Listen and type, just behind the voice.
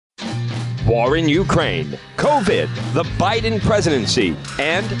war in Ukraine, COVID, the Biden presidency,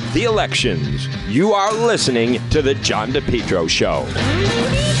 and the elections. You are listening to The John DePetro Show.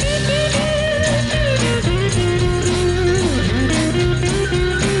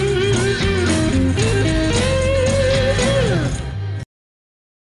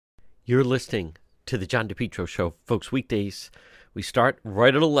 You're listening to The John DePetro Show. Folks, weekdays, we start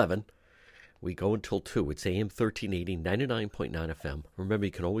right at 11. We go until 2. It's AM 1380, 99.9 FM. Remember,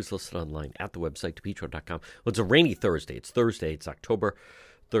 you can always listen online at the website, depetro.com. Well, it's a rainy Thursday. It's Thursday. It's October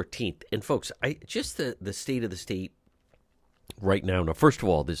 13th. And, folks, just the state of the state right now. Now, first of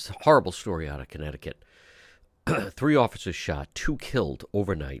all, this horrible story out of Connecticut. 3 officers shot, 2 killed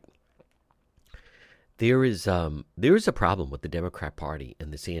overnight. There is a problem with the Democrat Party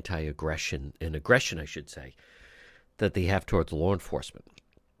and this anti-aggression, I should say, that they have towards law enforcement.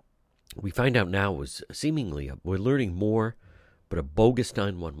 We find out now was seemingly, we're learning more, but a bogus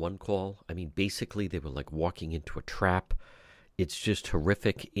 911 call. I mean, basically, they were like walking into a trap. It's just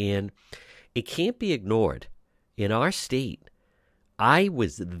horrific, and it can't be ignored. In our state, I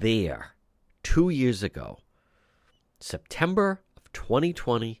was there 2 years ago, September of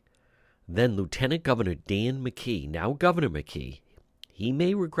 2020. Then Lieutenant Governor Dan McKee, now Governor McKee, he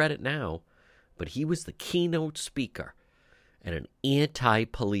may regret it now, but he was the keynote speaker at an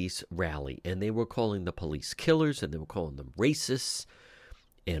anti-police rally, and they were calling the police killers, and they were calling them racists,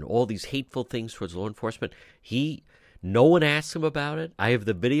 and all these hateful things towards law enforcement. No one asked him about it. I have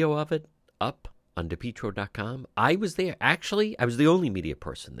the video of it up on depetro.com. I was there. Actually, I was the only media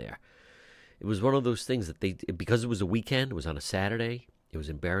person there. It was one of those things that because it was a weekend, it was on a Saturday, it was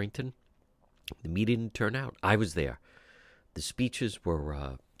in Barrington, the media didn't turn out. I was there. The speeches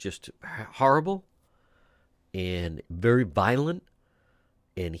were just horrible and very violent,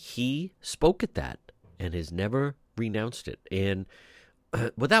 and he spoke at that and has never renounced it. And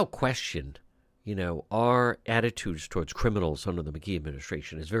without question, our attitudes towards criminals under the McKee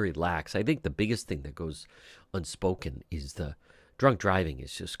administration is very lax. I think the biggest thing that goes unspoken is the drunk driving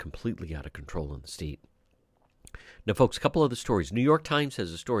is just completely out of control in the state. Now, folks, a couple other stories. New York Times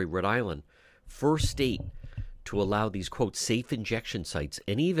has a story, Rhode Island, first state to allow these, quote, safe injection sites.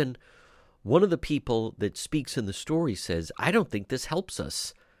 And even one of the people that speaks in the story says, I don't think this helps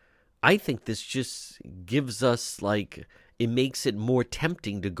us. I think this just gives us, it makes it more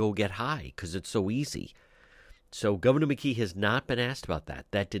tempting to go get high because it's so easy. So Governor McKee has not been asked about that.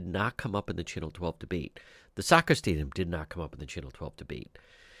 That did not come up in the Channel 12 debate. The soccer stadium did not come up in the Channel 12 debate.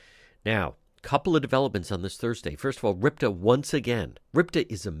 Now, couple of developments on this Thursday. First of all, RIPTA once again. RIPTA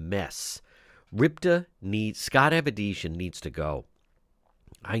is a mess. Scott Avedisian needs to go.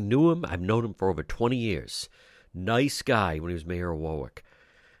 I knew him. I've known him for over 20 years. Nice guy when he was mayor of Warwick.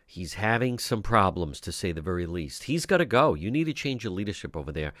 He's having some problems, to say the very least. He's got to go. You need to change your leadership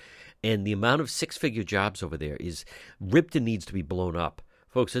over there. And the amount of 6-figure jobs over there is, RIPTA needs to be blown up.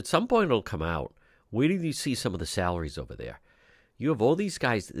 Folks, at some point it'll come out. Where did you see some of the salaries over there? You have all these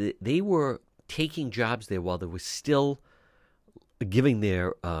guys, they were taking jobs there while they were still giving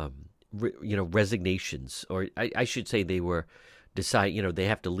their, resignations. Or I should say they were they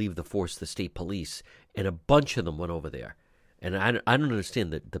have to leave the force, the state police. And a bunch of them went over there. And I don't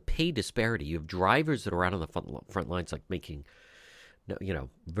understand the pay disparity. You have drivers that are out on the front lines, making,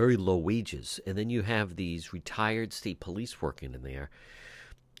 very low wages. And then you have these retired state police working in there.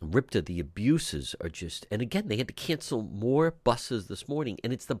 RIPTA, the abuses are just, and again, they had to cancel more buses this morning.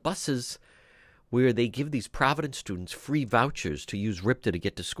 And it's the buses where they give these Providence students free vouchers to use RIPTA to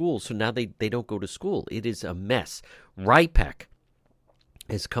get to school. So now they don't go to school. It is a mess. RIPAC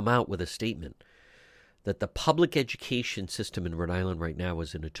has come out with a statement that the public education system in Rhode Island right now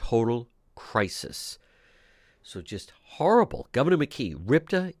is in a total crisis. So just horrible. Governor McKee,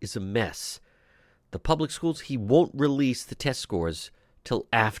 RIPTA is a mess. The public schools, he won't release the test scores till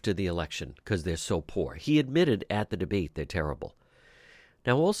after the election because they're so poor. He admitted at the debate they're terrible.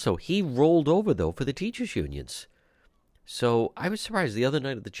 Now also, he rolled over, though, for the teachers' unions. So I was surprised the other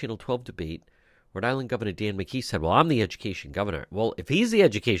night at the Channel 12 debate, Rhode Island Governor Dan McKee said, well, I'm the education governor. Well, if he's the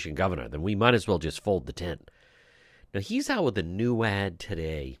education governor, then we might as well just fold the tent. Now, he's out with a new ad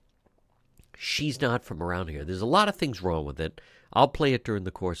today. She's not from around here. There's a lot of things wrong with it. I'll play it during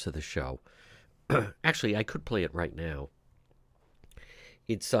the course of the show. Actually, I could play it right now.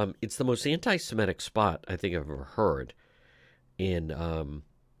 It's the most anti-Semitic spot I think I've ever heard. And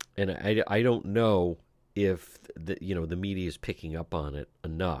I don't know if the media is picking up on it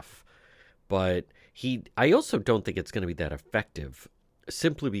enough. But I also don't think it's going to be that effective,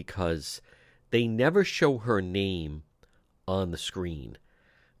 simply because they never show her name on the screen.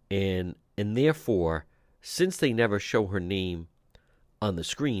 And therefore, since they never show her name on the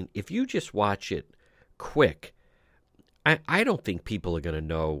screen. If you just watch it quick, I don't think people are going to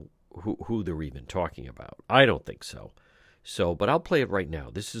know who they're even talking about. I don't think so. But I'll play it right now.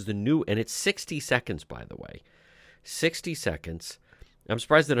 This is the new, and it's 60 seconds, by the way. 60 seconds. I'm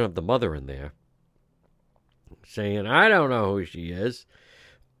surprised they don't have the mother in there saying, I don't know who she is,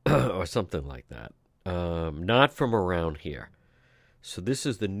 or something like that. Not from around here. So this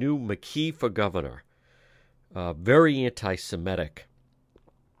is the new McKee for governor. Very anti-Semitic.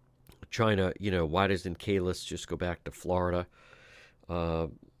 Trying to, why doesn't Kalisz just go back to Florida?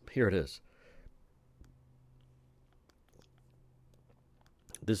 Here it is.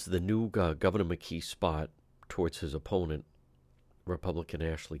 This is the new Governor McKee spot towards his opponent, Republican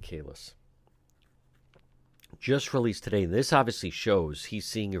Ashley Kalisz. Just released today. This obviously shows he's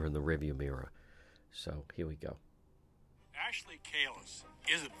seeing her in the rearview mirror. So here we go. Ashley Kalisz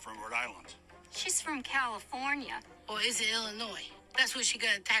isn't from Rhode Island. She's from California. Or is it Illinois? That's where she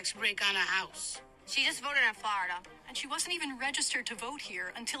got a tax break on her house. She just voted in Florida. And she wasn't even registered to vote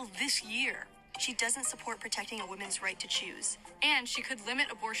here until this year. She doesn't support protecting a woman's right to choose. And she could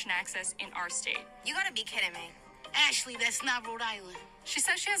limit abortion access in our state. You gotta be kidding me. Ashley, that's not Rhode Island. She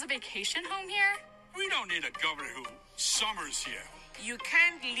says she has a vacation home here? We don't need a governor who summers here. You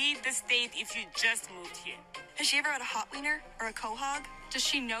can't leave the state if you just moved here. Has she ever had a hot wiener or a quahog? Does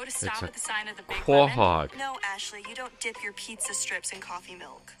she know to stop at the sign of the Big Quahog. Lemon? No, Ashley, you don't dip your pizza strips in coffee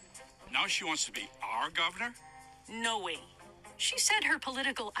milk. Now she wants to be our governor? No way. She said her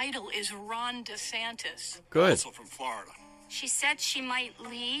political idol is Ron DeSantis. Good. Also from Florida. She said she might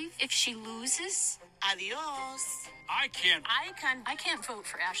leave if she loses. Adios. I can't. I can't vote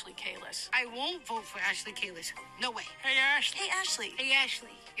for Ashley Kalisz. I won't vote for Ashley Kalisz. No way. Hey, Ashley. Hey, Ashley. Hey, Ashley.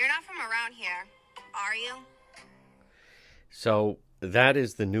 You're not from around here, are you? So that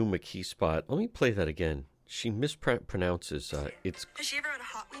is the new McKee spot. Let me play that again. She mispronounces it's. Has she ever had a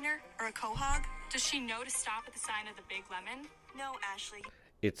hot wiener or a quahog? Does she know to stop at the sign of the Big Lemon? No, Ashley.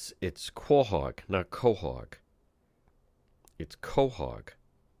 It's quahog, not quahog. It's quahog,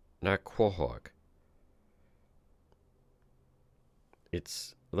 not quahog.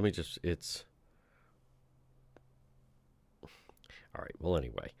 It's all right. Well,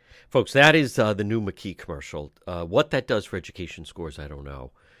 anyway, folks, that is the new McKee commercial. What that does for education scores, I don't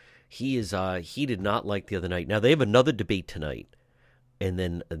know. He did not like the other night. Now they have another debate tonight, and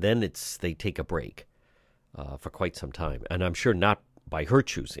then they take a break for quite some time, and I'm sure not by her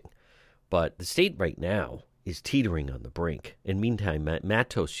choosing, but the state right now is teetering on the brink. In the meantime,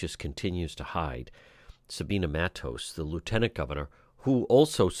 Matos just continues to hide. Sabina Matos, the lieutenant governor, who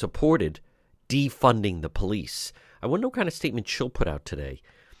also supported defunding the police. I wonder what kind of statement she'll put out today,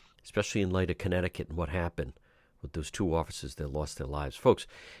 especially in light of Connecticut and what happened with those two officers that lost their lives. Folks,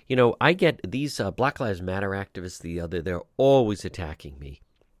 I get these Black Lives Matter activists, they're always attacking me,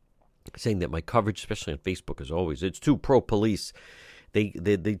 saying that my coverage, especially on Facebook, is always, it's too pro-police.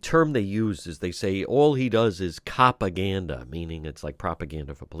 The term they use is they say all he does is propaganda, meaning it's like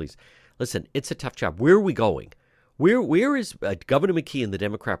propaganda for police. Listen, it's a tough job. Where are we going? Where is Governor McKee and the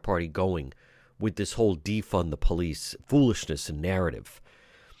Democrat Party going with this whole defund the police foolishness and narrative?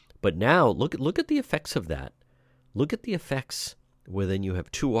 But now look at the effects of that. Look at the effects where then you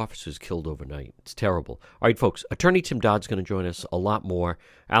have two officers killed overnight. It's terrible. All right, folks, Attorney Tim Dodd's going to join us a lot more.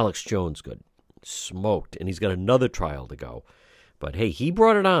 Alex Jones smoked, and he's got another trial to go. But hey, he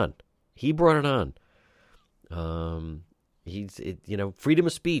brought it on. Freedom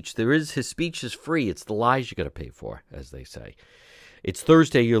of speech. His speech is free. It's the lies you got to pay for, as they say. It's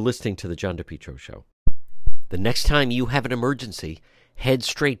Thursday. You're listening to the John DePietro Show. The next time you have an emergency, head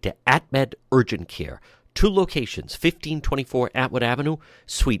straight to AtMed Urgent Care. 2 locations, 1524 Atwood Avenue,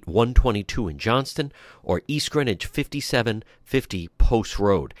 Suite 122 in Johnston, or East Greenwich 5750 Post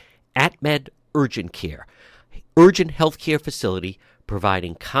Road. AtMed Urgent Care. Urgent health care facility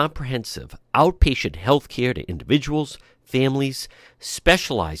providing comprehensive outpatient health care to individuals, families,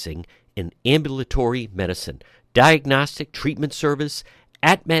 specializing in ambulatory medicine, diagnostic treatment service.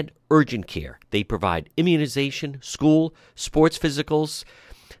 AtMed Urgent Care. They provide immunization, school, sports physicals.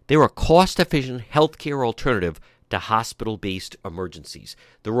 They're a cost-efficient healthcare alternative to hospital-based emergencies.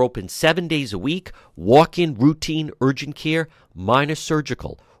 They're open 7 days a week, walk-in routine urgent care, minor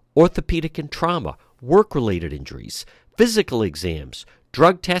surgical, orthopedic and trauma, work-related injuries, physical exams,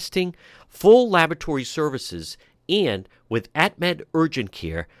 drug testing, full laboratory services, and with AtMed Urgent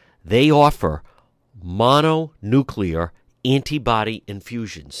Care, they offer mononuclear antibody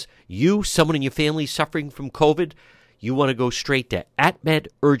infusions. You, someone in your family suffering from COVID, you want to go straight to AtMed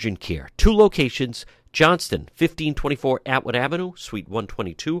Urgent Care. 2 locations, Johnston, 1524 Atwood Avenue, Suite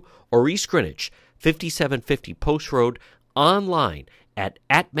 122, or East Greenwich, 5750 Post Road, online at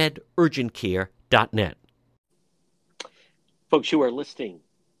atmedurgentcare.net. Folks, you are listening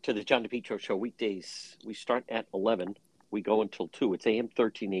to the John DePietro Show weekdays. We start at 11. We go until 2. It's AM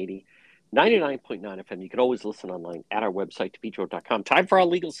 1380, 99.9 FM. You can always listen online at our website, DePietro.com. Time for our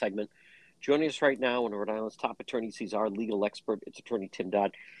legal segment. Joining us right now, one of Rhode Island's top attorneys. He's our legal expert. It's attorney Tim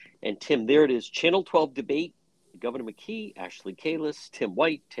Dodd. And Tim, there it is, Channel 12 debate. Governor McKee, Ashley Kalus, Tim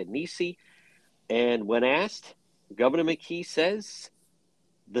White, Ted Nesi. And when asked, Governor McKee says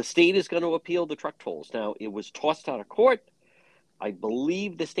the state is going to appeal the truck tolls. Now, it was tossed out of court. I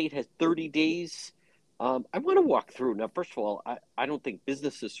believe the state has 30 days. I want to walk through. Now, first of all, I don't think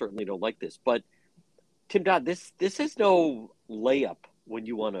businesses certainly don't like this. But, Tim Dodd, this is no layup when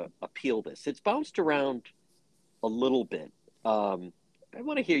you want to appeal this. It's bounced around a little bit. I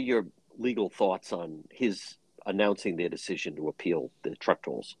want to hear your legal thoughts on his announcing their decision to appeal the truck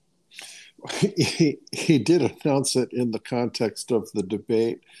tolls. He did announce it in the context of the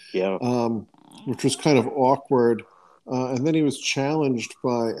debate, which was kind of awkward. And then he was challenged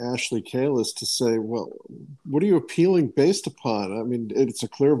by Ashley Kalus to say, well, what are you appealing based upon? I mean, it's a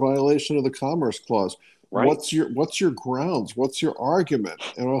clear violation of the Commerce Clause. Right. What's your grounds? What's your argument?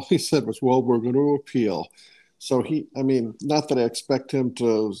 And all he said was, well, we're going to appeal. So not that I expect him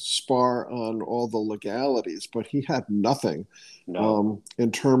to spar on all the legalities, but he had nothing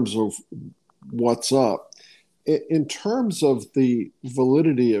in terms of what's up. In terms of the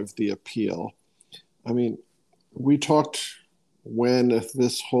validity of the appeal, I mean, we talked when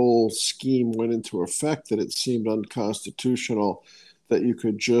this whole scheme went into effect that it seemed unconstitutional that you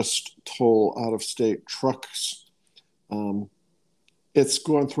could just toll out-of-state trucks. It's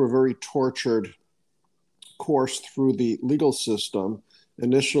gone through a very tortured course through the legal system.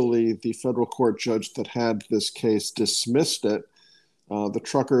 Initially, the federal court judge that had this case dismissed it. The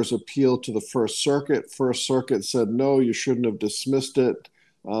truckers appealed to the First Circuit. First Circuit said, no, you shouldn't have dismissed it.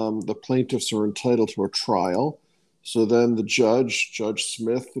 The plaintiffs are entitled to a trial. So then the Judge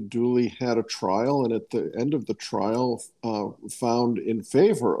Smith, duly had a trial, and at the end of the trial found in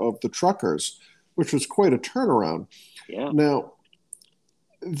favor of the truckers, which was quite a turnaround. Yeah. Now,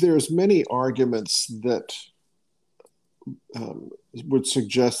 there's many arguments that would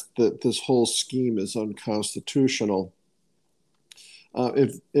suggest that this whole scheme is unconstitutional.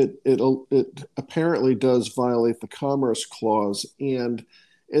 It apparently does violate the Commerce Clause, and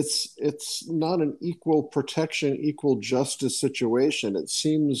it's not an equal protection, equal justice situation. It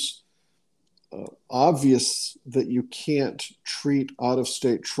seems obvious that you can't treat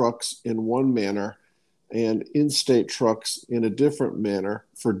out-of-state trucks in one manner and in-state trucks in a different manner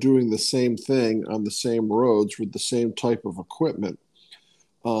for doing the same thing on the same roads with the same type of equipment.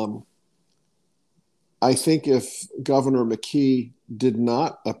 I think if Governor McKee did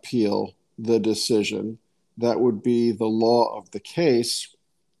not appeal the decision, that would be the law of the case,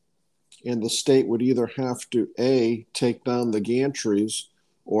 and the state would either have to, A, take down the gantries,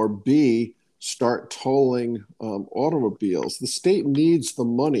 or B, start tolling automobiles. The state needs the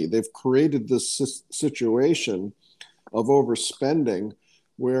money. They've created this situation of overspending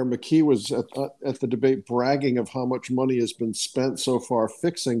where McKee was at the debate bragging of how much money has been spent so far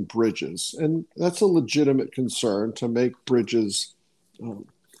fixing bridges. And that's a legitimate concern, to make bridges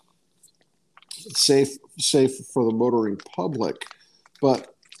safe for the motoring public.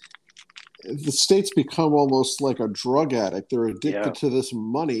 But the state's become almost like a drug addict. They're addicted to this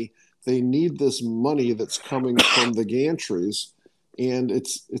money. They need this money that's coming from the gantries. And it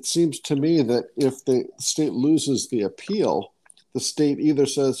seems to me that if the state loses the appeal, the state either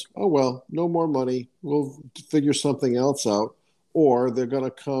says, oh, well, no more money, we'll figure something else out, or they're going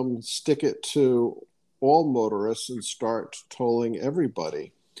to come stick it to all motorists and start tolling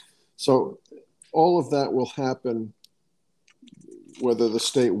everybody. So all of that will happen, whether the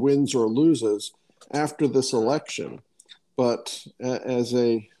state wins or loses, after this election. But as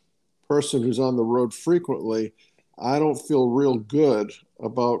a person who's on the road frequently, I don't feel real good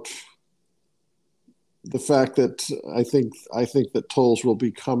about the fact that I think that tolls will be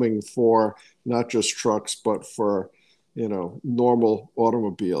coming for not just trucks, but for, normal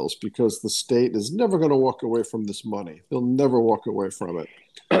automobiles, because the state is never going to walk away from this money. They'll never walk away from it.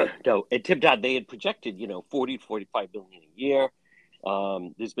 No, and Tim Dodd, they had projected, 40 to 45 billion a year.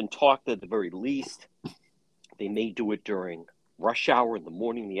 There's been talk that at the very least they may do it during rush hour in the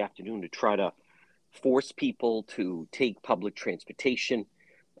morning, the afternoon, to try to force people to take public transportation,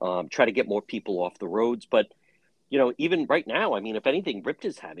 try to get more people off the roads. But, even right now, if anything, RIPTA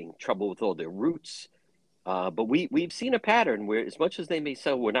is having trouble with all their routes. But we've seen a pattern where, as much as they may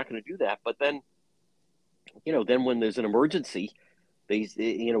say, we're not going to do that, but then, then when there's an emergency,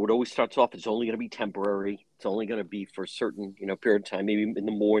 it always starts off, it's only going to be temporary It's only going to be for a certain, period of time, maybe in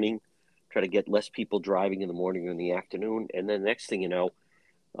the morning, try to get less people driving in the morning or in the afternoon. And then next thing you know,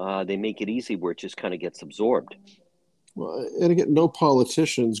 they make it easy where it just kind of gets absorbed. Well, and again, no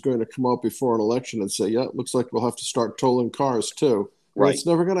politician's going to come out before an election and say, yeah, it looks like we'll have to start tolling cars too. Well, Right. it's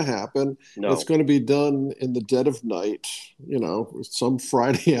never going to happen. No. It's going to be done in the dead of night, some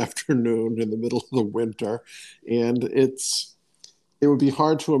Friday afternoon in the middle of the winter. And it would be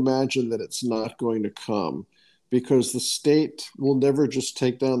hard to imagine that it's not going to come, because the state will never just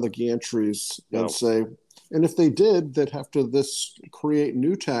take down the gantries No. and say, and if they did, they'd have to create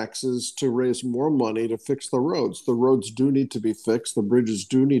new taxes to raise more money to fix the roads. The roads do need to be fixed. The bridges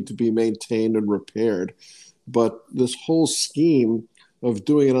do need to be maintained and repaired. But this whole scheme of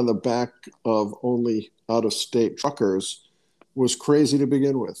doing it on the back of only out-of-state truckers was crazy to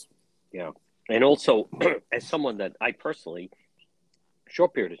begin with. Yeah. And also, as someone that I personally,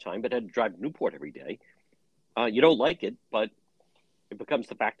 short period of time, but had to drive to Newport every day, you don't like it, but it becomes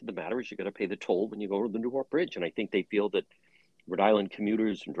the fact of the matter is you're going to pay the toll when you go to the Newport Bridge. And I think they feel that Rhode Island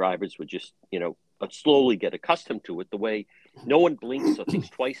commuters and drivers would just, slowly get accustomed to it, the way no one blinks or thinks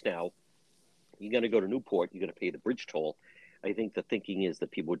twice now. You're going to go to Newport, you're going to pay the bridge toll. I think the thinking is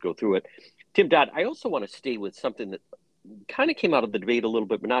that people would go through it. Tim Dodd, I also want to stay with something that kind of came out of the debate a little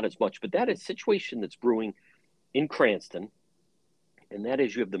bit, but not as much. But that is a situation that's brewing in Cranston, and that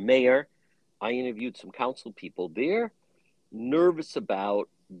is you have the mayor. I interviewed some council people. They're nervous about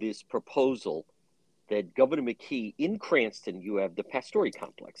this proposal that Governor McKee, in Cranston, you have the Pastore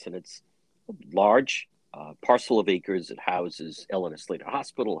complex, and it's a large parcel of acres. It houses Eleanor Slater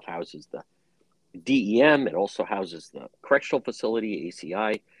Hospital. It houses the DEM. It also houses the correctional facility,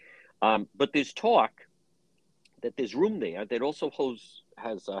 ACI. But there's talk that there's room there that also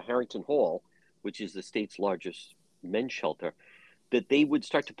has Harrington Hall, which is the state's largest men's shelter, that they would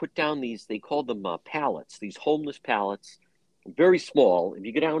start to put down these, they call them pallets, these homeless pallets, very small. If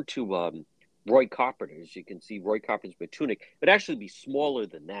you go down to Roy Carpenter's, you can see Roy Carpenter's Matunic. It would actually be smaller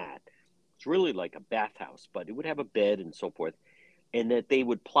than that. It's really like a bathhouse, but it would have a bed and so forth. And that they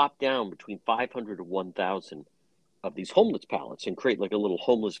would plop down between 500 to 1,000 of these homeless pallets and create like a little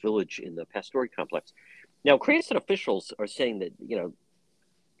homeless village in the Pastore complex. Now, Cranston officials are saying that,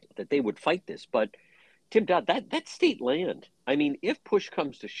 that they would fight this. But, Tim Dodd, that's state land. I mean, if push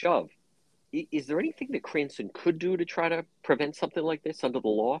comes to shove, is there anything that Cranston could do to try to prevent something like this under the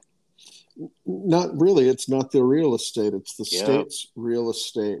law? Not really. It's not their real estate. It's the state's real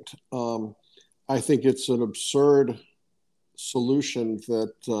estate. I think it's an absurd solution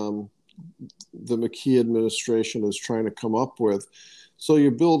that the McKee administration is trying to come up with. So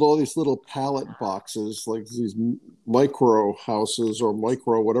you build all these little pallet boxes, like these micro houses or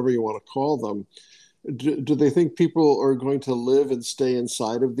micro, whatever you want to call them. Do they think people are going to live and stay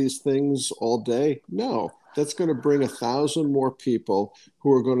inside of these things all day? No. That's going to bring 1,000 more people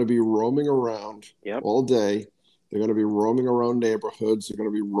who are going to be roaming around all day. They're going to be roaming around neighborhoods. They're going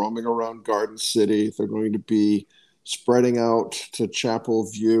to be roaming around Garden City. They're going to be spreading out to Chapel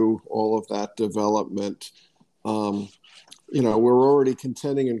View, all of that development. We're already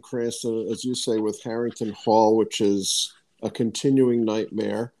contending in Cranston, as you say, with Harrington Hall, which is a continuing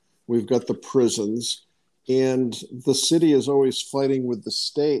nightmare. We've got the prisons. And the city is always fighting with the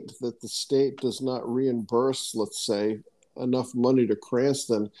state that the state does not reimburse, let's say, enough money to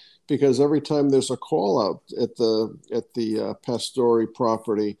Cranston, because every time there's a call out at the Pastore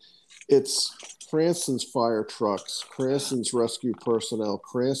property, it's Cranston's fire trucks, Cranston's rescue personnel,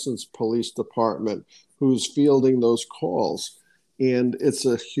 Cranston's police department who's fielding those calls. And it's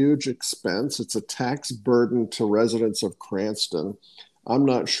a huge expense. It's a tax burden to residents of Cranston. I'm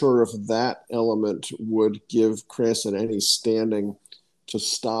not sure if that element would give Cranston any standing to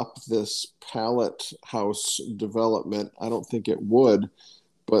stop this pallet house development. I don't think it would,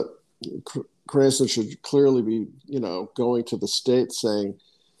 but Cranston should clearly be, going to the state saying,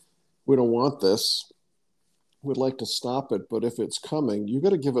 we don't want this. We'd like to stop it, but if it's coming, you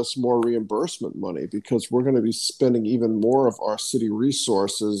got to give us more reimbursement money, because we're going to be spending even more of our city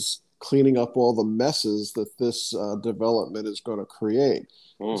resources cleaning up all the messes that this development is going to create.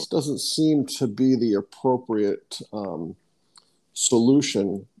 This doesn't seem to be the appropriate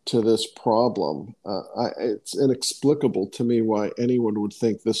solution to this problem. It's inexplicable to me why anyone would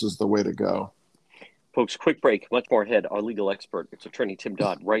think this is the way to go. Folks, quick break. Much more ahead. Our legal expert, it's attorney Tim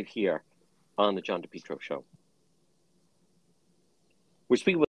Dodd, right here on the John DePetro Show. We're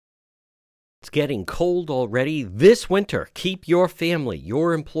speaking with... It's getting cold already. This winter, keep your family,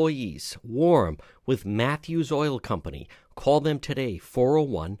 your employees warm with Matthews Oil Company. Call them today,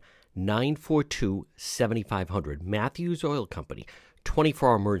 401-942-7500. Matthews Oil Company,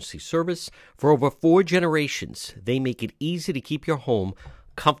 24-hour emergency service. For over 4 generations, they make it easy to keep your home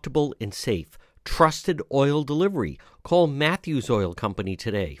comfortable and safe. Trusted oil delivery. Call Matthews Oil Company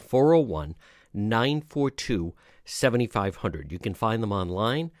today, 401-942-7500. You can find them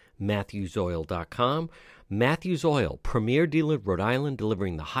online, matthewsoil.com. Matthews Oil, premier dealer in Rhode Island,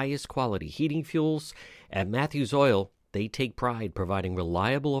 delivering the highest quality heating fuels. At Matthews Oil, they take pride providing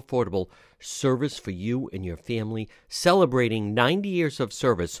reliable, affordable service for you and your family. Celebrating 90 years of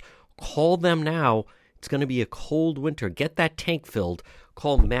service. Call them now. It's going to be a cold winter. Get that tank filled.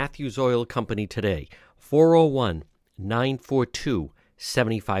 Call Matthews Oil Company today,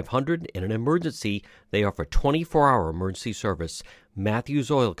 401-942-7500. In an emergency, they offer 24-hour emergency service. Matthews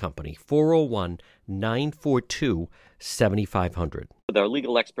Oil Company, 401-942-7500. With our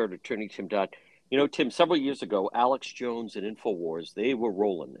legal expert, attorney Tim Dodd. You know, Tim, several years ago, Alex Jones and InfoWars, they were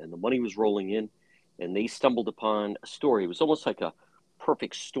rolling, and the money was rolling in, and they stumbled upon a story. It was almost like a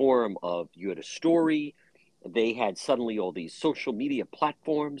perfect storm of, you had a story, they had suddenly all these social media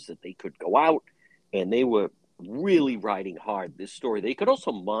platforms that they could go out, and they were really riding hard this story. They could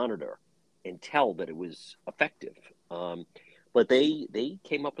also monitor and tell that it was effective. But they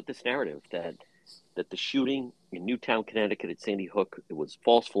came up with this narrative that the shooting in Newtown, Connecticut at Sandy Hook, it was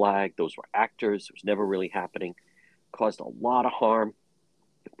false flag. Those were actors. It was never really happening. Caused a lot of harm.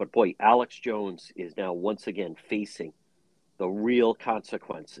 But boy, Alex Jones is now once again facing the real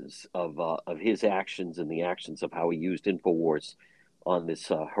consequences of his actions and the actions of how he used InfoWars on this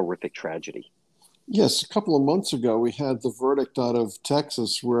horrific tragedy. Yes, a couple of months ago, we had the verdict out of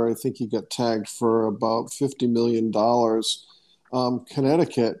Texas where I think he got tagged for about $50 million.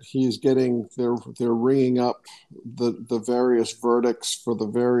 Connecticut, he's getting, they're ringing up the various verdicts for the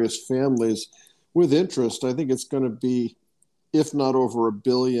various families with interest. I think it's going to be, if not over $1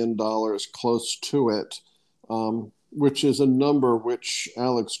 billion, close to it, which is a number which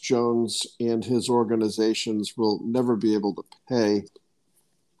Alex Jones and his organizations will never be able to pay.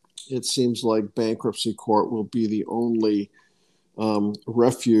 It seems like bankruptcy court will be the only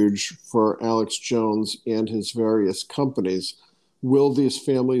refuge for Alex Jones and his various companies. Will these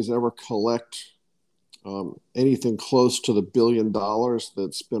families ever collect anything close to the $1 billion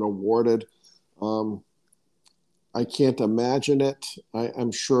that's been awarded? I can't imagine it.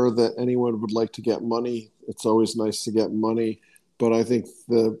 I'm sure that anyone would like to get money. It's always nice to get money. But I think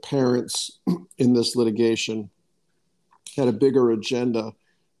the parents in this litigation had a bigger agenda,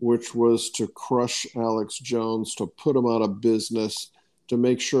 which was to crush Alex Jones, to put him out of business, to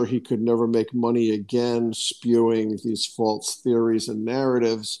make sure he could never make money again, spewing these false theories and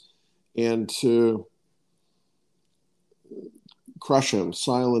narratives, and to crush him,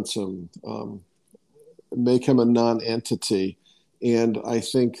 silence him, make him a non-entity. And I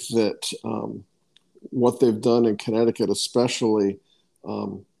think that what they've done in Connecticut especially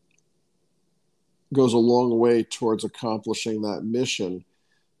goes a long way towards accomplishing that mission.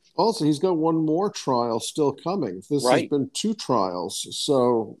 Also, he's got one more trial still coming. This has been 2 trials.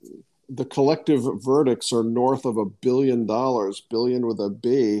 So the collective verdicts are north of $1 billion, billion with a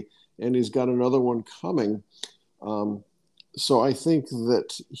B, and he's got another one coming. So I think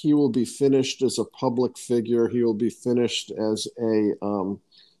that he will be finished as a public figure. He will be finished as a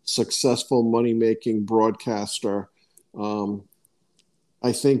successful money-making broadcaster.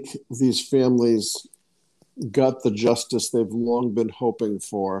 I think these families got the justice they've long been hoping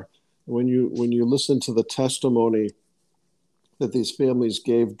for. When you listen to the testimony that these families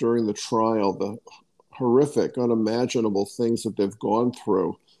gave during the trial, the horrific, unimaginable things that they've gone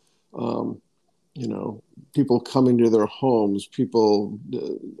through, people coming to their homes, people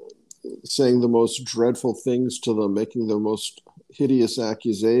saying the most dreadful things to them, making the most hideous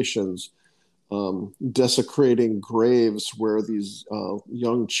accusations, desecrating graves where these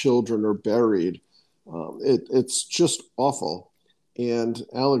young children are buried. It's just awful. And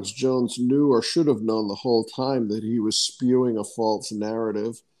Alex Jones knew or should have known the whole time that he was spewing a false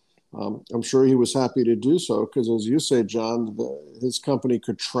narrative. I'm sure he was happy to do so because, as you say, John, his company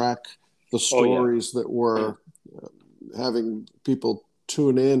could track the stories that were having people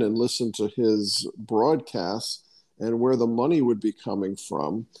tune in and listen to his broadcasts and where the money would be coming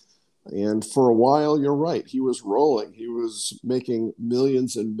from. And for a while, you're right, he was rolling. He was making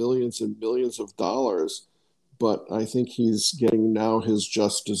millions and millions and millions of dollars. But I think he's getting now his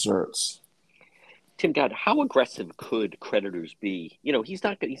just desserts. Tim Dodd, how aggressive could creditors be? You know, he's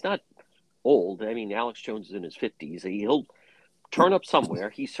not old. I mean, Alex Jones is in his 50s. He'll turn up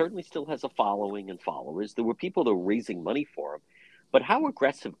somewhere. He certainly still has a following and followers. There were people that were raising money for him. But how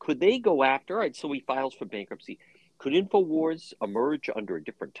aggressive could they go after? All right, so he files for bankruptcy. Could InfoWars emerge under a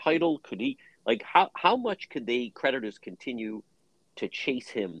different title? Could he, how much could creditors continue to chase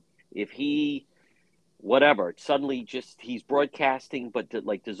him if he, whatever, suddenly just he's broadcasting, but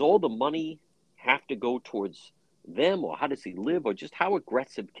does all the money have to go towards them, or how does he live, or just how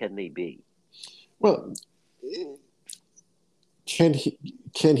aggressive can they be? Well, can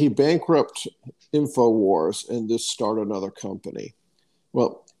he bankrupt InfoWars and just start another company?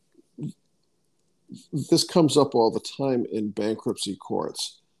 Well, this comes up all the time in bankruptcy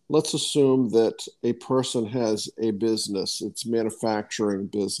courts. Let's assume that a person has a business, it's manufacturing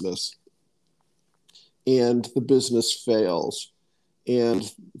business, and the business fails,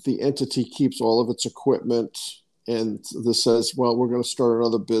 and the entity keeps all of its equipment, and this says, well, we're going to start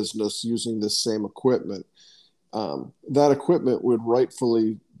another business using this same equipment. That equipment would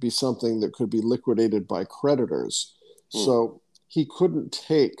rightfully be something that could be liquidated by creditors. So he couldn't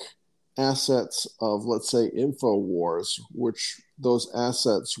take assets of, let's say, InfoWars, which those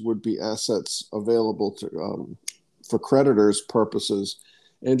assets would be assets available to for creditors' purposes,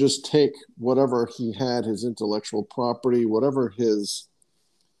 and just take whatever he had, his intellectual property, whatever his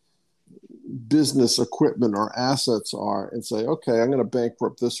business equipment or assets are, and say, okay, I'm going to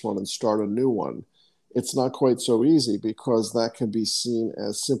bankrupt this one and start a new one. It's not quite so easy, because that can be seen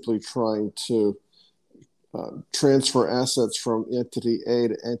as simply trying to transfer assets from entity A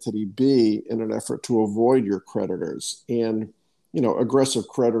to entity B in an effort to avoid your creditors. And, aggressive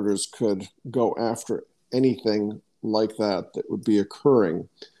creditors could go after anything like that would be occurring.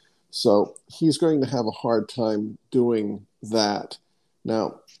 So he's going to have a hard time doing that.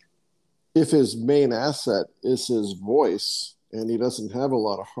 Now, if his main asset is his voice, and he doesn't have a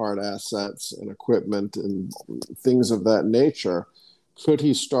lot of hard assets and equipment and things of that nature, could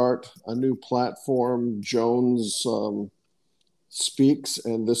he start a new platform, Jones Speaks,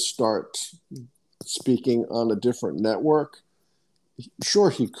 and this start speaking on a different network? Sure,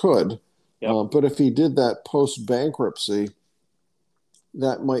 he could. Yep. But if he did that post-bankruptcy,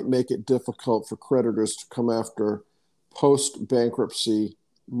 that might make it difficult for creditors to come after post-bankruptcy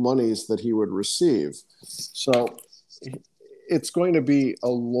monies that he would receive. So it's going to be a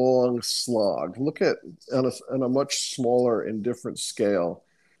long slog. Look at, on a much smaller and different scale,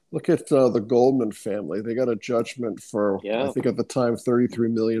 look at the Goldman family. They got a judgment for, I think at the time,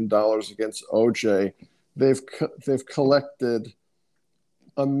 $33 million against OJ. They've collected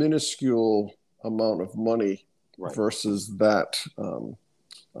a minuscule amount of money versus that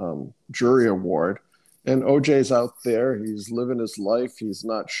jury award. And OJ's out there. He's living his life. He's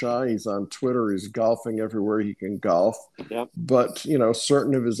not shy. He's on Twitter. He's golfing everywhere he can golf. Yep. But,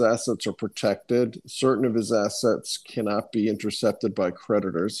 certain of his assets are protected. Certain of his assets cannot be intercepted by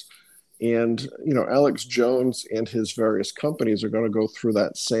creditors. And, Alex Jones and his various companies are going to go through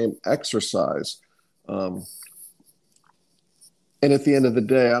that same exercise. And at the end of the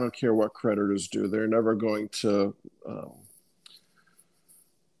day, I don't care what creditors do. They're never going to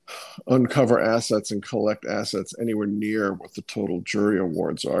uncover assets and collect assets anywhere near what the total jury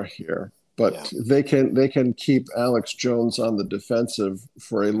awards are here. But they can keep Alex Jones on the defensive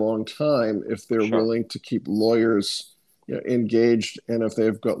for a long time if they're willing to keep lawyers engaged, and if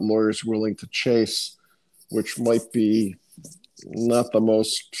they've got lawyers willing to chase, which might be not the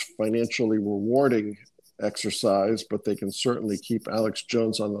most financially rewarding exercise, but they can certainly keep Alex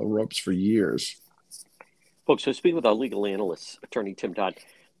Jones on the ropes for years. Folks, so speaking with our legal analyst, attorney Tim Dodd.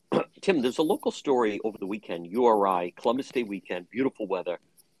 Tim, there's a local story over the weekend, URI, Columbus Day weekend, beautiful weather,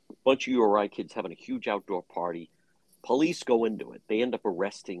 a bunch of URI kids having a huge outdoor party. Police go into it. They end up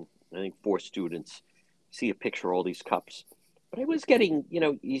arresting, I think, 4 students. See a picture of all these cups. But I was getting,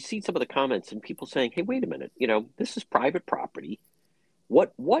 you see some of the comments and people saying, hey, wait a minute, this is private property.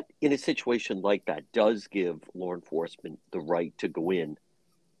 What in a situation like that does give law enforcement the right to go in?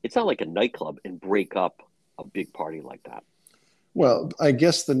 It's not like a nightclub and break up a big party like that. Well, I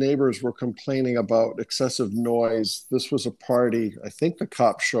guess the neighbors were complaining about excessive noise. This was a party. I think the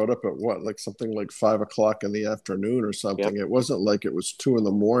cops showed up at something like 5 o'clock in the afternoon or something. Yep. It wasn't like it was 2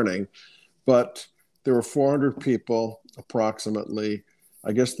 a.m, but there were 400 people approximately.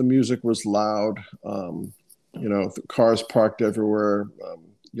 I guess the music was loud. The cars parked everywhere,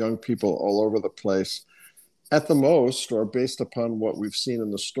 young people all over the place. At the most, or based upon what we've seen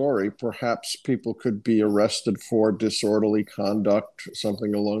in the story, perhaps people could be arrested for disorderly conduct,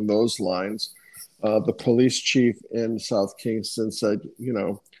 something along those lines. The police chief in South Kingston said,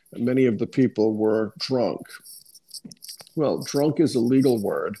 many of the people were drunk. Well, drunk is a legal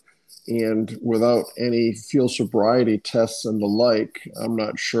word, and without any field sobriety tests and the like, I'm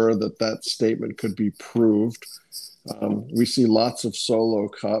not sure that statement could be proved. We see lots of solo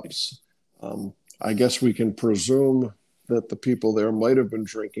cups. I guess we can presume that the people there might have been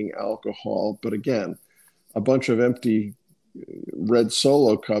drinking alcohol, but again, a bunch of empty red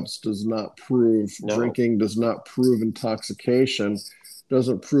Solo cups does not prove No. drinking, does not prove intoxication,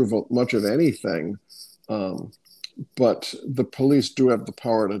 doesn't prove much of anything. But the police do have the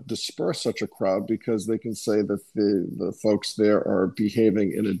power to disperse such a crowd because they can say that the folks there are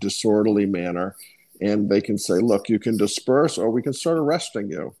behaving in a disorderly manner, and they can say, look, you can disperse or we can start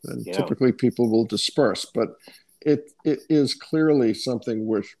arresting you. And typically people will disperse, but it is clearly something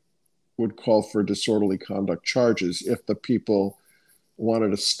which would call for disorderly conduct charges if the people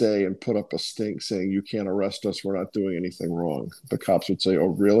wanted to stay and put up a stink saying, you can't arrest us, we're not doing anything wrong. The cops would say, oh,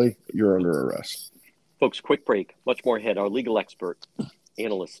 really? You're under arrest. Folks, quick break. Much more ahead. Our legal expert,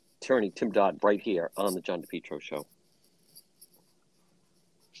 analyst, attorney Tim Dodd, right here on the John DePietro Show.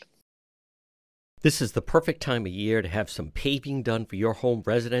 This is the perfect time of year to have some paving done for your home,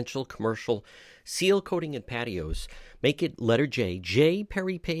 residential, commercial, seal coating, and patios. Make it letter J, J.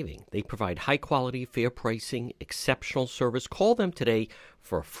 Perry Paving. They provide high quality, fair pricing, exceptional service. Call them today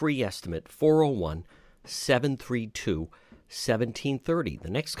for a free estimate, 401-732-1730.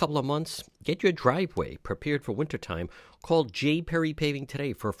 The next couple of months, get your driveway prepared for wintertime. Call J. Perry Paving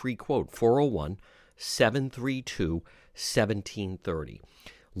today for a free quote, 401-732-1730.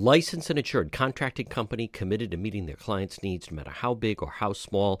 Licensed and insured contracting company committed to meeting their clients' needs no matter how big or how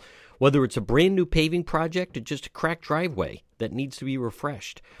small, whether it's a brand new paving project or just a cracked driveway that needs to be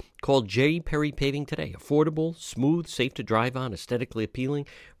refreshed. Call J. Perry Paving today. Affordable, smooth, safe to drive on, aesthetically appealing.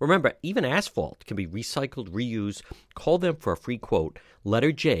 Remember, even asphalt can be recycled, reused. Call them for a free quote.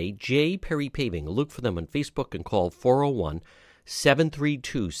 Letter J, J. Perry Paving. Look for them on Facebook and call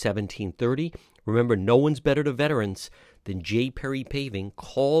 401-732-1730. Remember, no one's better to veterans than J. Perry Paving.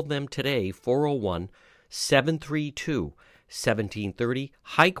 Call them today, 401-732-1730.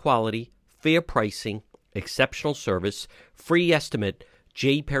 High quality, fair pricing, exceptional service, free estimate,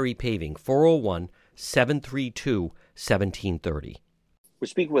 J. Perry Paving, 401-732-1730. We're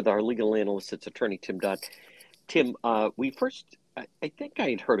speaking with our legal analyst, it's attorney Tim Dodd. Tim, I think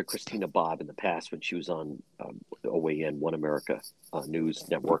I had heard of Christina Bobb in the past when she was on OAN, One America News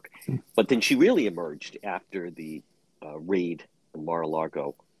Network. But then she really emerged after the raid in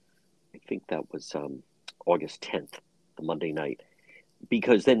Mar-a-Lago. I think that was August 10th, the Monday night.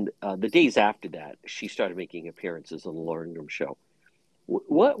 Because then the days after that, she started making appearances on the Laura Ingraham Show.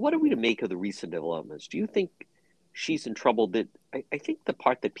 What are we to make of the recent developments? Do you think she's in trouble? That I think the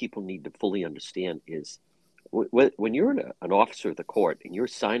part that people need to fully understand is when you're an officer of the court and you're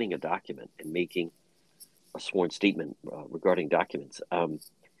signing a document and making a sworn statement regarding documents,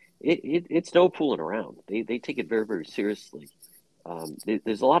 it's no fooling around. They take it very, very seriously.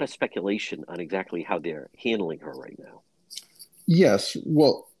 There's a lot of speculation on exactly how they're handling her right now. Yes.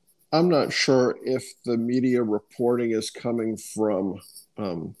 Well, I'm not sure if the media reporting is coming from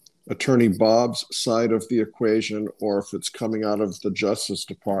Attorney Bobb's side of the equation or if it's coming out of the Justice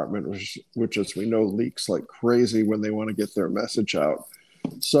Department, which as we know, leaks like crazy when they want to get their message out.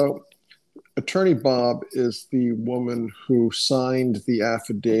 So Attorney Bobb is the woman who signed the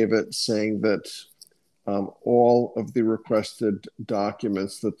affidavit saying that all of the requested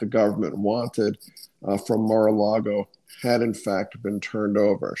documents that the government wanted from Mar-a-Lago had in fact been turned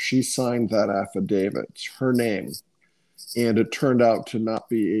over. She signed that affidavit. It's her name. And it turned out to not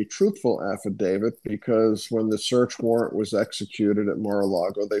be a truthful affidavit because when the search warrant was executed at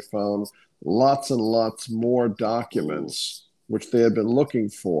Mar-a-Lago, they found lots and lots more documents which they had been looking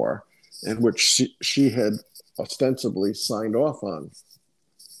for and which she had ostensibly signed off on.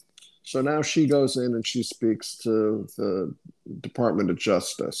 So now she goes in and she speaks to the Department of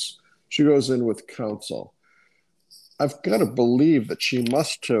Justice. She goes in with counsel. I've got to believe that she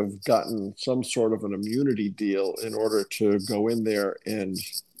must have gotten some sort of an immunity deal in order to go in there and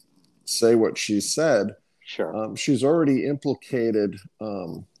say what she said. Sure. She's already implicated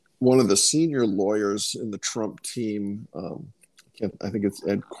one of the senior lawyers in the Trump team. I think it's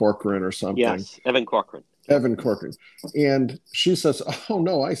Ed Corcoran or something. Yes, Evan Corcoran. Evan Corcoran. And she says, oh,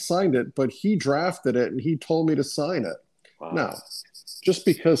 no, I signed it, but he drafted it and he told me to sign it. Wow. Now, just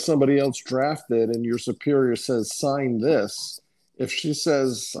because somebody else drafted and your superior says, sign this, if she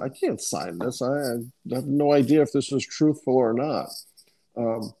says, I can't sign this, I have no idea if this is truthful or not.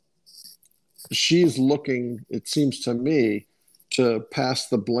 She's looking, it seems to me, to pass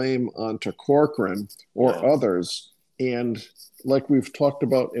the blame onto Corcoran or others. And like we've talked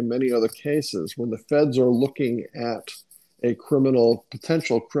about in many other cases, when the feds are looking at a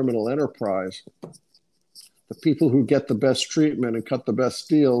potential criminal enterprise, the people who get the best treatment and cut the best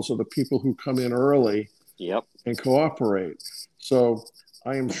deals are the people who come in early and cooperate. So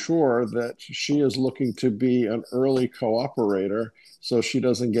I am sure that she is looking to be an early cooperator so she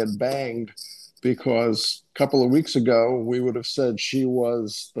doesn't get banged because a couple of weeks ago we would have said she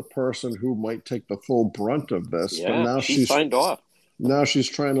was the person who might take the full brunt of this. Yeah, but now she signed off. Now she's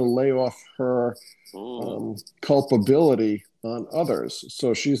trying to lay off her culpability on others.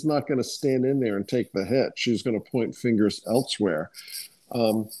 So she's not going to stand in there and take the hit. She's going to point fingers elsewhere.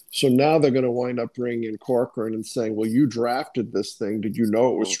 So now they're going to wind up bringing in Corcoran and saying, well, you drafted this thing. Did you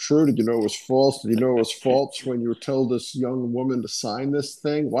know it was true? Did you know it was false? Did you know it was false when you told this young woman to sign this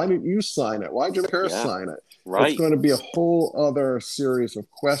thing? Why didn't you sign it? Why did your parents sign it? Right. It's going to be a whole other series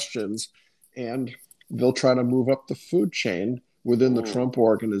of questions, and they'll try to move up the food chain within the Trump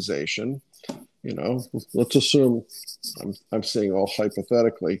organization. You know, let's assume, I'm saying all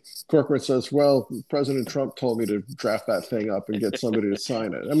hypothetically, Corcoran says, well, President Trump told me to draft that thing up and get somebody to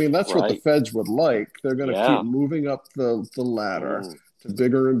sign it. I mean, that's what the feds would like. They're going to keep moving up the ladder to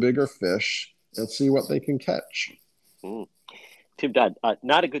bigger and bigger fish and see what they can catch. Tim Dodd,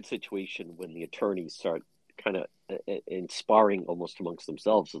 not a good situation when the attorneys start kind of sparring almost amongst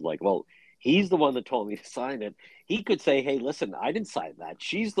themselves. It's like, well, he's the one that told me to sign it. He could say, hey, listen, I didn't sign that.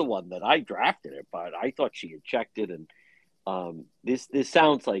 She's the one that I drafted it, but I thought she had checked it. And this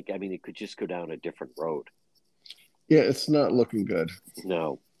sounds like, I mean, it could just go down a different road. Yeah, it's not looking good.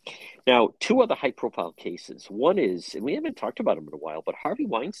 No. Now, two other high-profile cases. One is, and we haven't talked about him in a while, but Harvey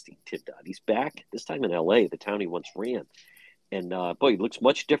Weinstein, Tim Dodd. He's back, this time in L.A., the town he once ran. And, boy, he looks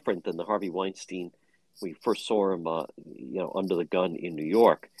much different than the Harvey Weinstein we first saw him, under the gun in New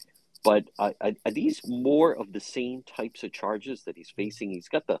York. But are these more of the same types of charges that he's facing? He's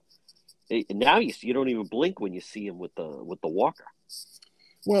got now you don't even blink when you see him with the walker.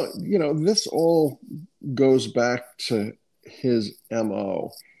 Well, this all goes back to his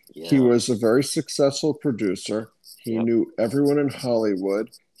MO. Yeah. He was a very successful producer. He knew everyone in Hollywood.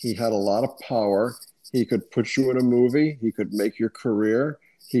 He had a lot of power. He could put you in a movie. He could make your career.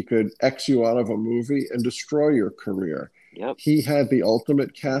 He could X you out of a movie and destroy your career. Yep. He had the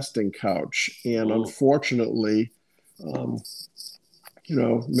ultimate casting couch. And unfortunately,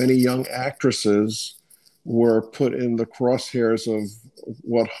 many young actresses were put in the crosshairs of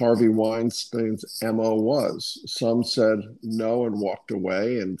what Harvey Weinstein's MO was. Some said no and walked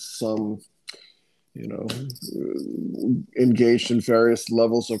away, and some, engaged in various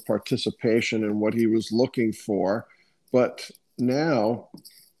levels of participation in what he was looking for. But now,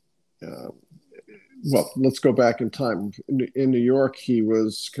 let's go back in time. In New York, he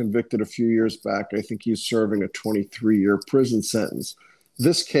was convicted a few years back. I think he's serving a 23-year prison sentence.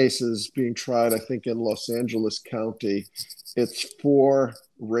 This case is being tried, I think, in Los Angeles County. It's 4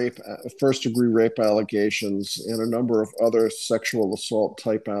 first-degree rape allegations and a number of other sexual assault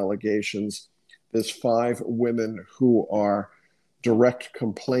type allegations. There's 5 women who are direct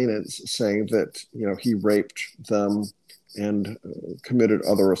complainants saying that, he raped them and committed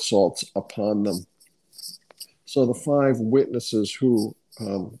other assaults upon them. So the 5 witnesses who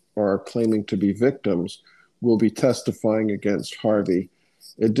are claiming to be victims will be testifying against Harvey.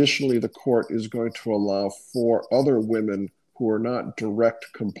 Additionally, the court is going to allow 4 other women who are not direct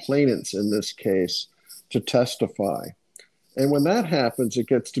complainants in this case to testify. And when that happens, it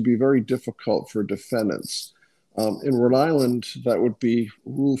gets to be very difficult for defendants. In Rhode Island, that would be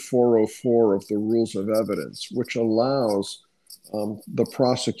Rule 404 of the Rules of Evidence, which allows the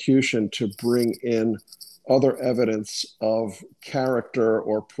prosecution to bring in other evidence of character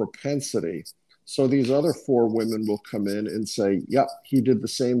or propensity. So these other 4 women will come in and say, yep, he did the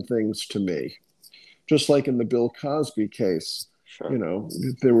same things to me. Just like in the Bill Cosby case,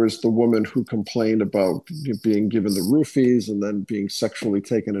 there was the woman who complained about being given the roofies and then being sexually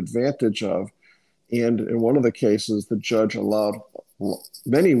taken advantage of. And in one of the cases, the judge allowed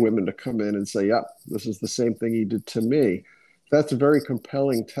many women to come in and say, yep, this is the same thing he did to me. That's a very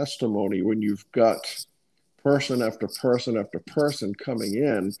compelling testimony when you've got person after person after person coming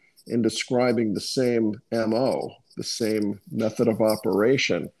in and describing the same MO, the same method of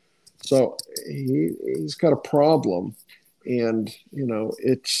operation. So he's got a problem. And,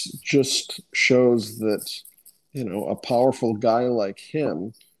 it just shows that, a powerful guy like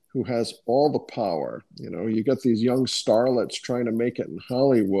him who has all the power, you got these young starlets trying to make it in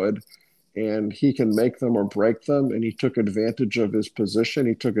Hollywood, and he can make them or break them. And he took advantage of his position.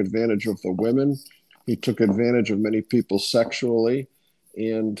 He took advantage of the women. He took advantage of many people sexually.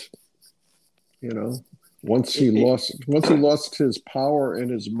 And, once he lost his power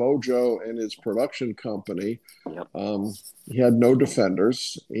and his mojo and his production company, he had no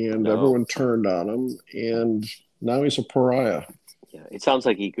defenders, and everyone turned on him, and now he's a pariah. Yeah, it sounds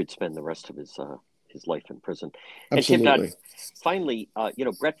like he could spend the rest of his life in prison. Absolutely. And Tim Dodd, finally,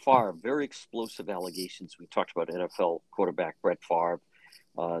 Brett Favre, very explosive allegations. We talked about NFL quarterback Brett Favre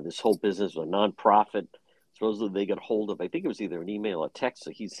this whole business, a nonprofit. Supposedly they got hold of, I think it was either an email or text.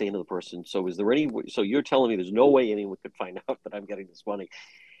 So he's saying to the person, so is there any way, so you're telling me there's no way anyone could find out that I'm getting this money?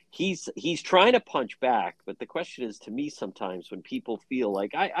 He's trying to punch back, but the question is, to me, sometimes when people feel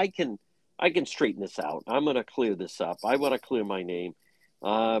like I can straighten this out, I'm going to clear this up, I want to clear my name,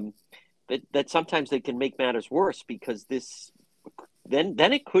 that sometimes they can make matters worse, because this then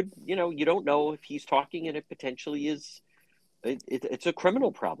it could, you don't know if he's talking, and it potentially is it's a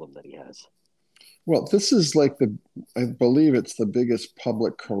criminal problem that he has. Well, this is like I believe it's the biggest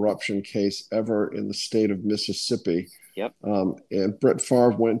public corruption case ever in the state of Mississippi. Yep. And Brett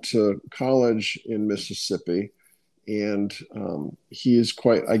Favre went to college in Mississippi, and he is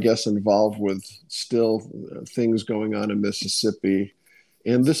quite, I guess, involved with still things going on in Mississippi.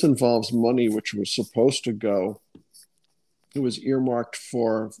 And this involves money which was supposed to go. It was earmarked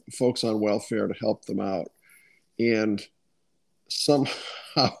for folks on welfare to help them out. And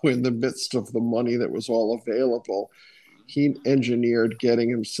somehow, in the midst of the money that was all available, he engineered getting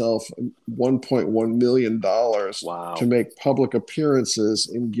himself $1.1 million to make public appearances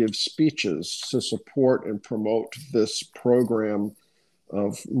and give speeches to support and promote this program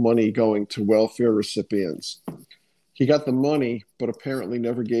of money going to welfare recipients. He got the money, but apparently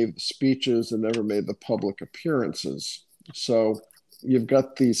never gave the speeches and never made the public appearances. So you've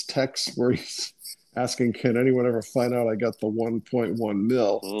got these texts where he's asking, can anyone ever find out I got the 1.1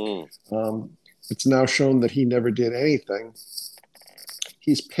 mil? It's now shown that he never did anything.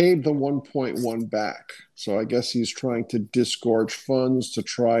 He's paid the 1.1 back. So I guess he's trying to disgorge funds to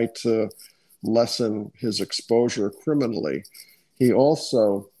try to lessen his exposure criminally. He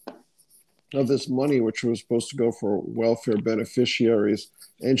also, of this money, which was supposed to go for welfare beneficiaries,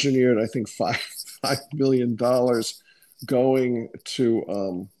 engineered, I think, $5 million going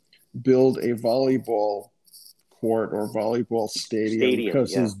to build a volleyball court or volleyball stadium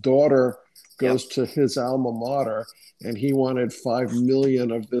because his daughter goes to his alma mater, and he wanted $5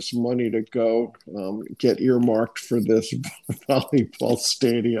 million of this money to go get earmarked for this volleyball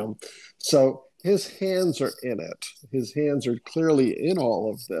stadium. So his hands are in it. His hands are clearly in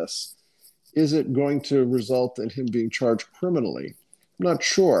all of this. Is it going to result in him being charged criminally? I'm not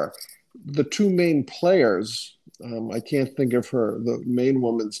sure. The two main players, I can't think of the main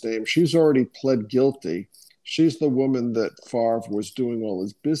woman's name. She's already pled guilty. She's the woman that Favre was doing all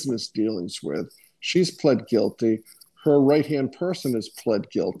his business dealings with. She's pled guilty. Her right-hand person has pled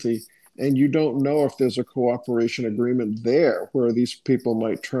guilty. And you don't know if there's a cooperation agreement there where these people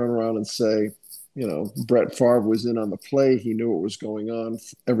might turn around and say, Brett Favre was in on the play. He knew what was going on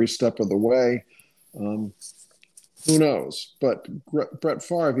every step of the way. Who knows? But Brett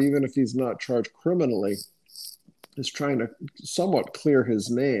Favre, even if he's not charged criminally, is trying to somewhat clear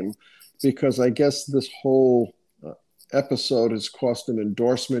his name, because I guess this whole episode has cost him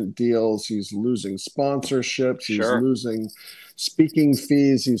endorsement deals. He's losing sponsorships. He's losing speaking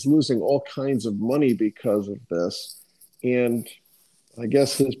fees. He's losing all kinds of money because of this. And I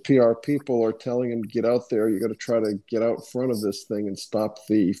guess his PR people are telling him, get out there. You got to try to get out front of this thing and stop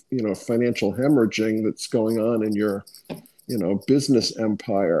the, financial hemorrhaging that's going on in your, business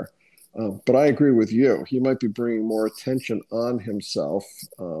empire. But I agree with you. He might be bringing more attention on himself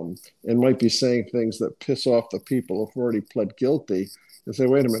and might be saying things that piss off the people who've already pled guilty and say,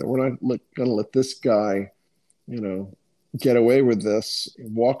 wait a minute, we're not going to let this guy, get away with this,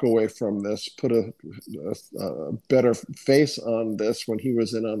 walk away from this, put a better face on this when he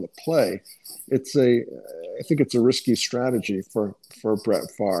was in on the play. I think it's a risky strategy for Brett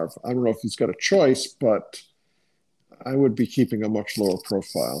Favre. I don't know if he's got a choice, but I would be keeping a much lower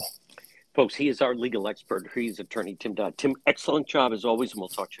profile. Folks, he is our legal expert. He's attorney Tim Dodd. Tim, excellent job as always, and we'll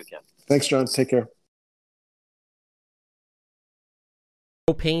talk to you again. Thanks, John. Take care.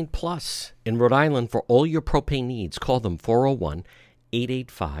 Propane Plus in Rhode Island for all your propane needs. Call them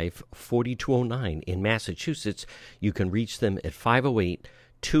 401-885-4209. In Massachusetts, you can reach them at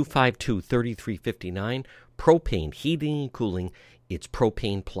 508-252-3359. Propane, heating and cooling. It's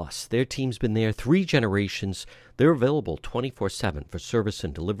Propane Plus. Their team's been there 3 generations. They're available 24/7 for service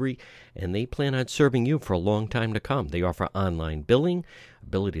and delivery, and they plan on serving you for a long time to come. They offer online billing,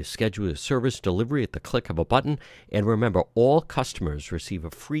 ability to schedule a service delivery at the click of a button, and remember, all customers receive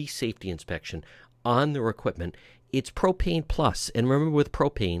a free safety inspection on their equipment. It's Propane Plus, and remember, with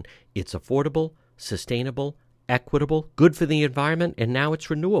propane, it's affordable, sustainable, equitable, good for the environment, and now it's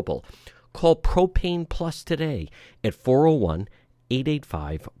renewable. Call Propane Plus today at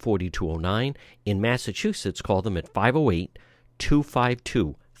 401-885-4209. In Massachusetts, call them at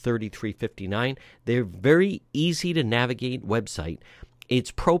 508-252-3359. They're very easy to navigate website.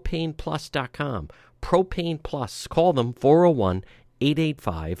 It's propaneplus.com. Propane Plus. Call them 401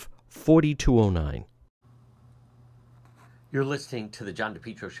 885-4209. You're listening to the John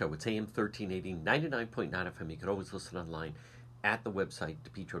DePietro Show. It's AM 1380, 99.9 FM. You can always listen online at the website,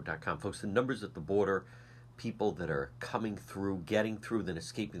 depetro.com. Folks, the numbers at the border, people that are coming through, getting through, then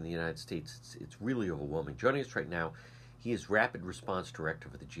escaping the United States, it's really overwhelming. Joining us right now, he is Rapid Response Director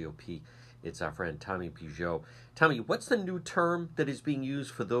for the GOP. It's our friend Tommy Peugeot. Tommy, what's the new term that is being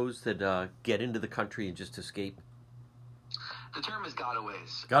used for those that get into the country and just escape? The term is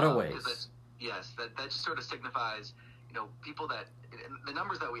gotaways. Gotaways. Yes, that just sort of signifies, people that, the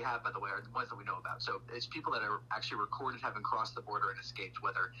numbers that we have, by the way, are the ones that we know about. So it's people that are actually recorded having crossed the border and escaped,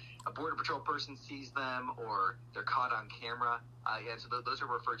 whether a Border Patrol person sees them or they're caught on camera. So those are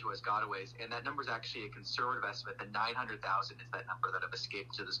referred to as gotaways. And that number is actually a conservative estimate. The 900,000 is that number that have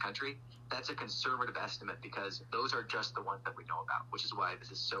escaped to this country. That's a conservative estimate because those are just the ones that we know about, which is why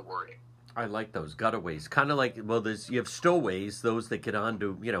this is so worrying. I like those gotaways. Kind of like, you have stowaways, those that get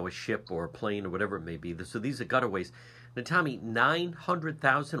onto, a ship or a plane or whatever it may be. So these are gotaways. Now, Tommy,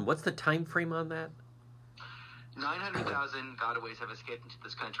 900,000, what's the time frame on that? 900,000 gotaways have escaped into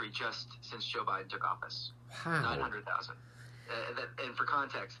this country just since Joe Biden took office. Wow. 900,000. And for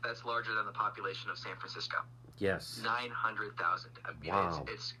context, that's larger than the population of San Francisco. Yes. 900,000. Wow.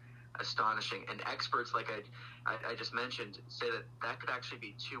 It's astonishing. And experts, like I just mentioned, say that could actually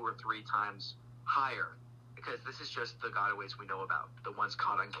be 2 or 3 times higher because this is just the gotaways we know about, the ones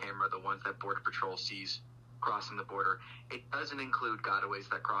caught on camera, the ones that Border Patrol sees crossing the border. It doesn't include gotaways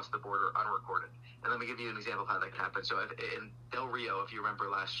that cross the border unrecorded. And let me give you an example of how that can happen. So in Del Rio, if you remember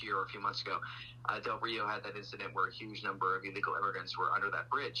last year or a few months ago, Del Rio had that incident where a huge number of illegal immigrants were under that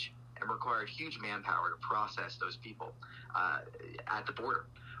bridge and required huge manpower to process those people at the border.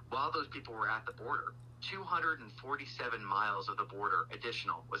 While those people were at the border, 247 miles of the border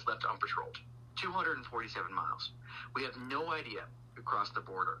additional was left unpatrolled. 247 miles. We have no idea who crossed the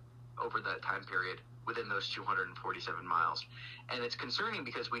border over that time period within those 247 miles. And it's concerning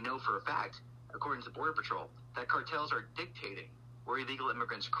because we know for a fact, according to the Border Patrol, that cartels are dictating where illegal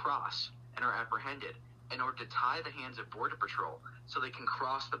immigrants cross and are apprehended in order to tie the hands of Border Patrol so they can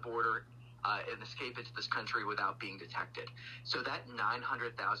cross the border and escape into this country without being detected. So that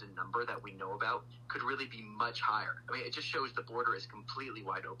 900,000 number that we know about could really be much higher. I mean, it just shows the border is completely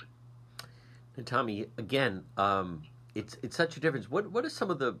wide open. And Tommy, again, it's such a difference. What are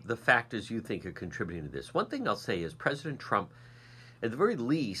some of the factors you think are contributing to this? One thing I'll say is President Trump, at the very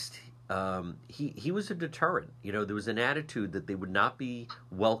least, he was a deterrent. There was an attitude that they would not be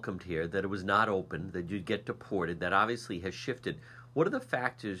welcomed here, that it was not open, that you'd get deported. That obviously has shifted. What are the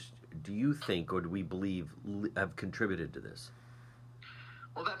factors do you think, or do we believe, have contributed to this?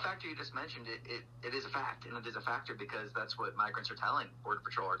 Well, that factor you just mentioned, it is a fact, and it is a factor because that's what migrants are telling Border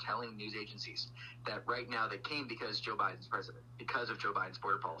Patrol, are telling news agencies, that right now they came because Joe Biden's president, because of Joe Biden's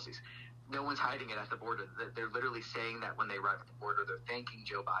border policies. No one's hiding it at the border. They're literally saying that when they arrive at the border, they're thanking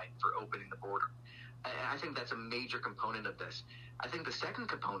Joe Biden for opening the border. And I think that's a major component of this. I think the second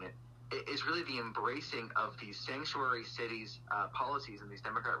component is really the embracing of these sanctuary cities policies in these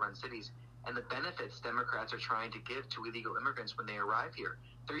Democrat-run cities and the benefits Democrats are trying to give to illegal immigrants when they arrive here.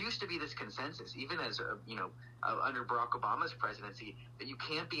 There used to be this consensus, even as under Barack Obama's presidency, that you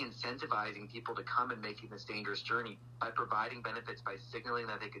can't be incentivizing people to come and making this dangerous journey by providing benefits, by signaling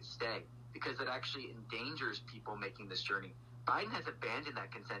that they could stay, because it actually endangers people making this journey. Biden has abandoned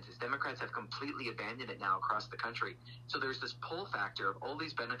that consensus. Democrats have completely abandoned it now across the country. So there's this pull factor of all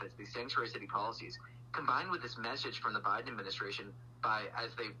these benefits, these sanctuary city policies, combined with this message from the Biden administration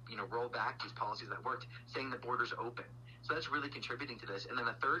as they roll back these policies that worked, saying the border's open. So that's really contributing to this. And then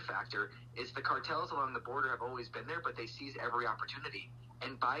the third factor is the cartels along the border have always been there, but they seize every opportunity.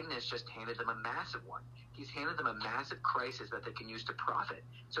 And Biden has just handed them a massive one. He's handed them a massive crisis that they can use to profit.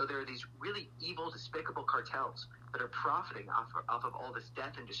 So there are these really evil, despicable cartels that are profiting off of all this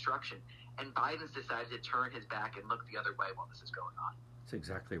death and destruction. And Biden's decided to turn his back and look the other way while this is going on. That's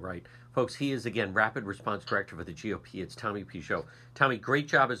exactly right. Folks, he is, again, Rapid Response Director for the GOP. It's Tommy Peugeot. Tommy, great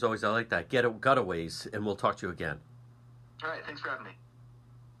job as always. I like that. Gotaways, and we'll talk to you again. All right. Thanks for having me.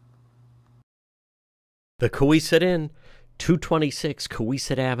 The Coesit Inn, 226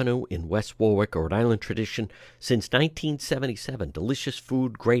 Coesit Avenue in West Warwick, Rhode Island tradition since 1977. Delicious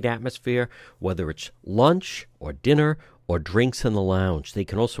food, great atmosphere, whether it's lunch or dinner or drinks in the lounge. They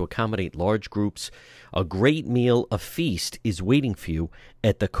can also accommodate large groups. A great meal, a feast, is waiting for you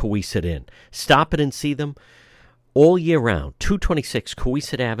at the Coesit Inn. Stop it and see them all year round. 226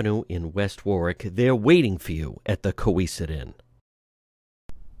 Coesit Avenue in West Warwick. They're waiting for you at the Coesit Inn.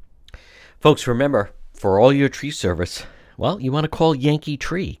 Folks, remember, for all your tree service, well, you want to call Yankee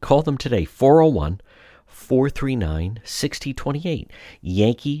Tree. Call them today, 401-485-8209. 439-6028.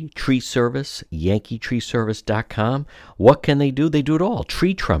 Yankee Tree Service, yankeetreeservice.com. What can they do? They do it all.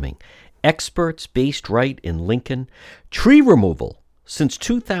 Tree trimming, experts based right in Lincoln, tree removal since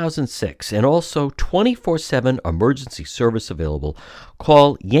 2006, and also 24/7 emergency service available.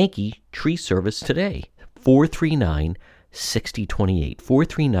 Call Yankee Tree Service today, 439-6028.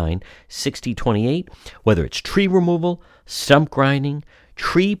 439-6028. Whether it's tree removal, stump grinding,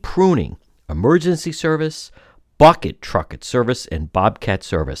 tree pruning, emergency service, bucket trucket service, and bobcat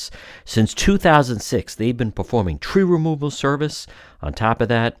service. Since 2006, they've been performing tree removal service. On top of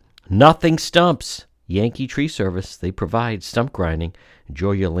that, nothing stumps. Yankee Tree Service, they provide stump grinding.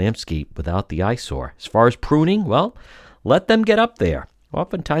 Enjoy your landscape without the eyesore. As far as pruning, well, let them get up there.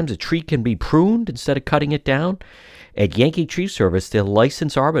 Oftentimes a tree can be pruned instead of cutting it down. At Yankee Tree Service, their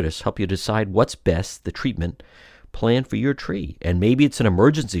licensed arborists help you decide what's best, the treatment plan for your tree. And maybe it's an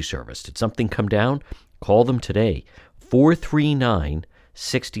emergency service. Did something come down? Call them today,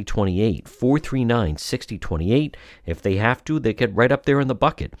 439-6028, 439-6028. If they have to, they get right up there in the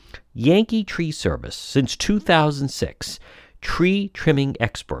bucket. Yankee Tree Service, since 2006, tree trimming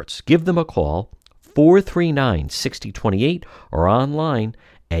experts. Give them a call, 439-6028, or online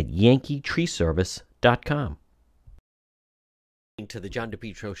at yankeetreeservice.com. To the John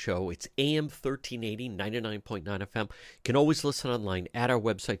DePetro Show. It's AM 1380, 99.9 FM. You can always listen online at our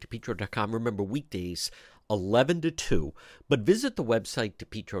website, DePetro.com. Remember, weekdays, 11 to 2. But visit the website,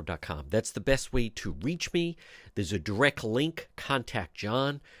 DePetro.com. That's the best way to reach me. There's a direct link. Contact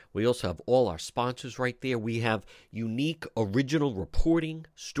John. We also have all our sponsors right there. We have unique original reporting,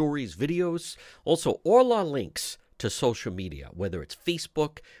 stories, videos. Also, all our links to social media, whether it's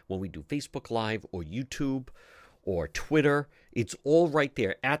Facebook, when we do Facebook Live, or YouTube, or Twitter. It's all right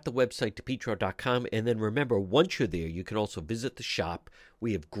there at the website, DePetro.com. And then remember, once you're there, you can also visit the shop.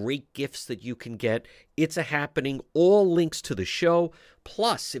 We have great gifts that you can get. It's a happening. All links to the show.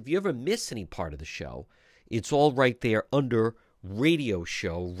 Plus, if you ever miss any part of the show, it's all right there under radio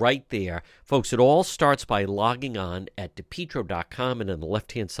show right there. Folks, it all starts by logging on at DePetro.com. And on the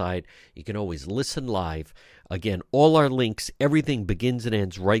left-hand side, you can always listen live. Again, all our links, everything begins and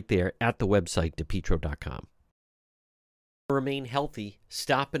ends right there at the website, DePetro.com. Remain healthy.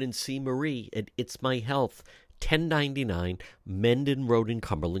 Stop in and see Marie at It's My Health, 1099 Mendon Road in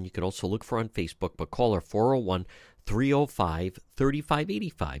Cumberland. You can also look for her on Facebook, but call her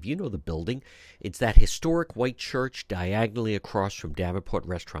 401-305-3585. You know the building. It's that historic white church diagonally across from Davenport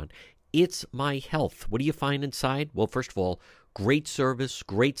Restaurant. It's My Health. What do you find inside? Well, first of all, great service,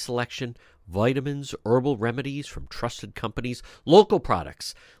 great selection, vitamins, herbal remedies from trusted companies, local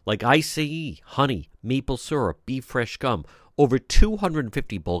products like ICE, honey, maple syrup, beef fresh gum, over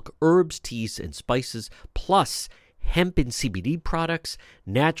 250 bulk herbs, teas, and spices, plus hemp and CBD products,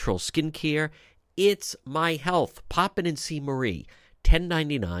 natural skincare. It's My Health. Pop in and see Marie,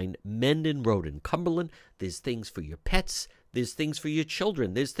 1099 Mendon Road in Cumberland. There's things for your pets. There's things for your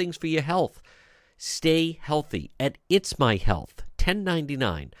children. There's things for your health. Stay healthy at It's My Health,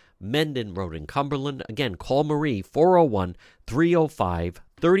 1099 Mendon Road in Cumberland. Again, call Marie,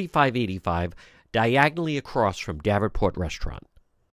 401-305-3585, diagonally across from Davenport Restaurant.